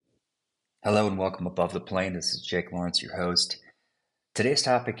Hello and welcome above the plane. This is Jake Lawrence, your host. Today's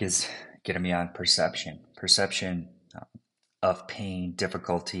topic is going to be on perception. Perception of pain,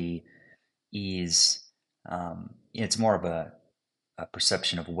 difficulty, ease. It's more of a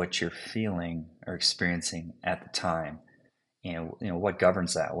perception of what you're feeling or experiencing at the time. What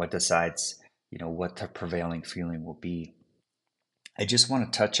governs that? What decides, what the prevailing feeling will be? I just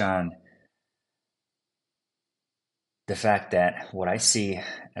want to touch on the fact that what I see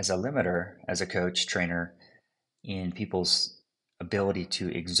as a limiter, as a coach, trainer, in people's ability to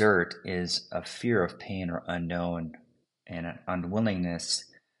exert is a fear of pain or unknown and an unwillingness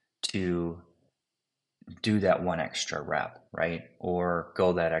to do that one extra rep, right? Or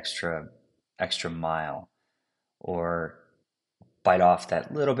go that extra mile or bite off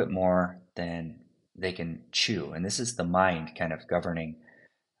that little bit more than they can chew. And this is the mind kind of governing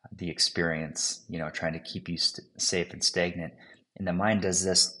the experience, trying to keep you safe and stagnant. And the mind does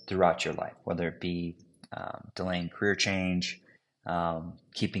this throughout your life, whether it be delaying career change,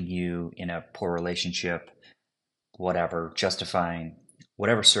 keeping you in a poor relationship, whatever, justifying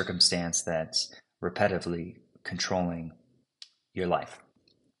whatever circumstance that's repetitively controlling your life.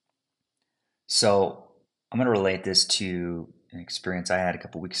 So I'm going to relate this to an experience I had a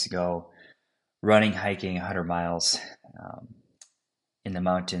couple weeks ago, running, hiking 100 miles um, in the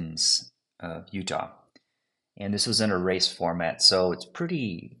mountains of Utah. And this was in a race format. So it's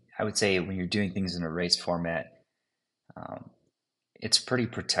pretty, I would say, when you're doing things in a race format, um, it's pretty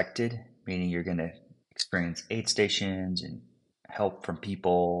protected, meaning you're going to experience aid stations and help from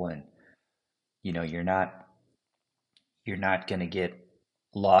people, and you're not going to get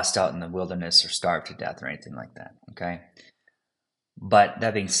lost out in the wilderness or starve to death or anything like that. Okay. But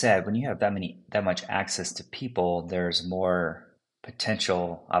that being said, when you have that much access to people, there's more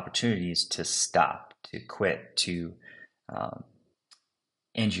potential opportunities to stop, to quit, to um,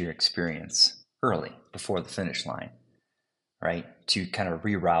 end your experience early before the finish line, right? To kind of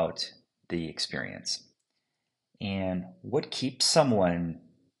reroute the experience. And what keeps someone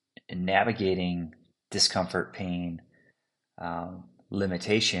navigating discomfort, pain,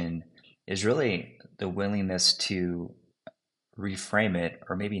 limitation is really the willingness to reframe it,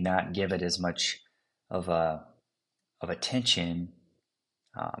 or maybe not give it as much of a of attention,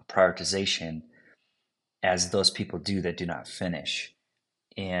 prioritization, as those people do that do not finish.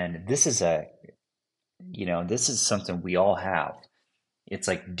 And this is something we all have. It's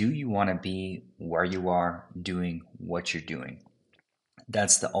like, do you want to be where you are doing what you're doing?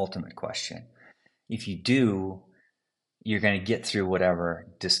 That's the ultimate question. If you do, you're going to get through whatever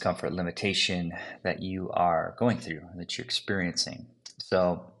discomfort, limitation that you are going through, that you're experiencing.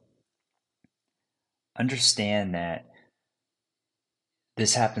 So understand that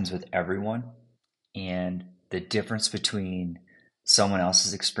this happens with everyone, and the difference between someone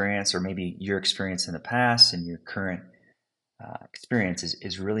else's experience, or maybe your experience in the past and your current experience,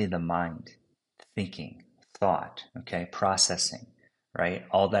 is really the mind thinking, thought, okay, processing, right?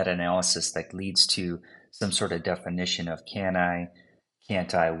 All that analysis that leads to some sort of definition of can I,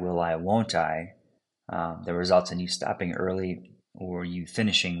 can't I, will I, won't I, that results in you stopping early or you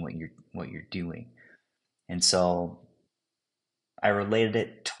finishing what you're doing. And so I related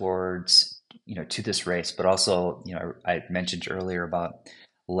it towards, to this race, but also, I mentioned earlier about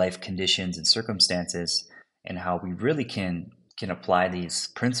life conditions and circumstances, and how we really can apply these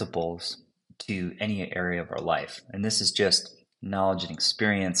principles to any area of our life. And this is just knowledge and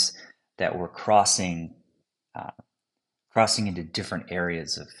experience that we're uh, crossing into different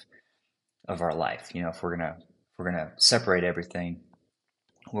areas of our life. If we're gonna separate everything,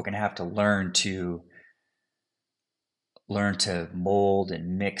 we're gonna have to learn to mold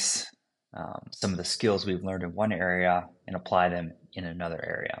and mix some of the skills we've learned in one area and apply them in another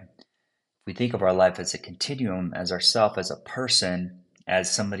area. If we think of our life as a continuum, as ourself, as a person, as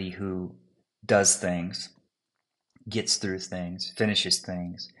somebody who does things, gets through things, finishes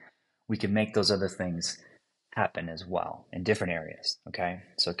things, we can make those other things happen as well in different areas. Okay.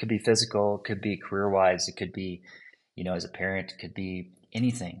 So it could be physical, it could be career wise, it could be, as a parent, it could be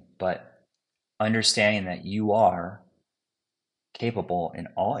anything. But understanding that you are capable in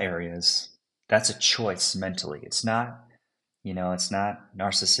all areas, that's a choice mentally. It's not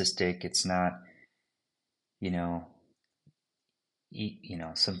narcissistic. It's not, you know,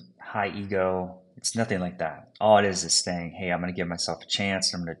 some high ego. It's nothing like that. All it is saying, hey, I'm going to give myself a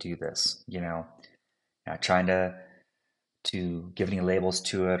chance. I'm going to do this, not trying to give any labels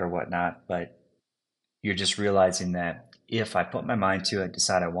to it or whatnot, but you're just realizing that if I put my mind to it,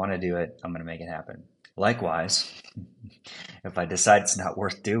 decide I want to do it, I'm going to make it happen. Likewise, if I decide it's not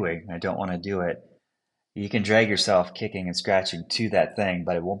worth doing, I don't want to do it, You can drag yourself kicking and scratching to that thing,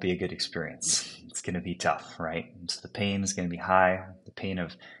 but it won't be a good experience. It's going to be tough, right? And so the pain is going to be high. The pain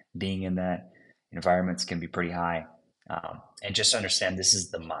of being in that environment is going to be pretty high. And just understand this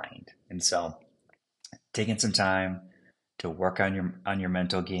is the mind. And so taking some time to work on your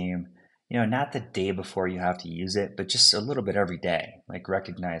mental game, not the day before you have to use it, but just a little bit every day. Like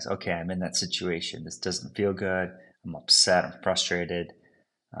recognize, okay, I'm in that situation. This doesn't feel good. I'm upset. I'm frustrated.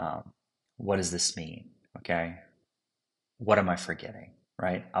 Um, what does this mean? Okay. What am I forgetting?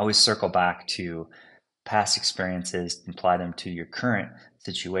 Right. Always circle back to past experiences, apply them to your current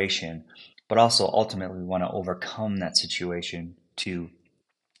situation, but also ultimately we want to overcome that situation to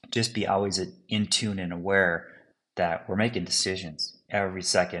just be always in tune and aware that we're making decisions every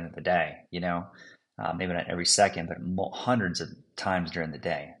second of the day, maybe not every second, but hundreds of times during the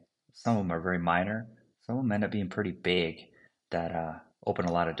day. Some of them are very minor. Some of them end up being pretty big that open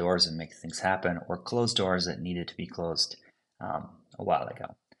a lot of doors and make things happen or close doors that needed to be closed a while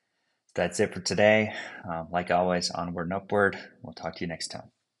ago. That's it for today. Like always, onward and upward. We'll talk to you next time.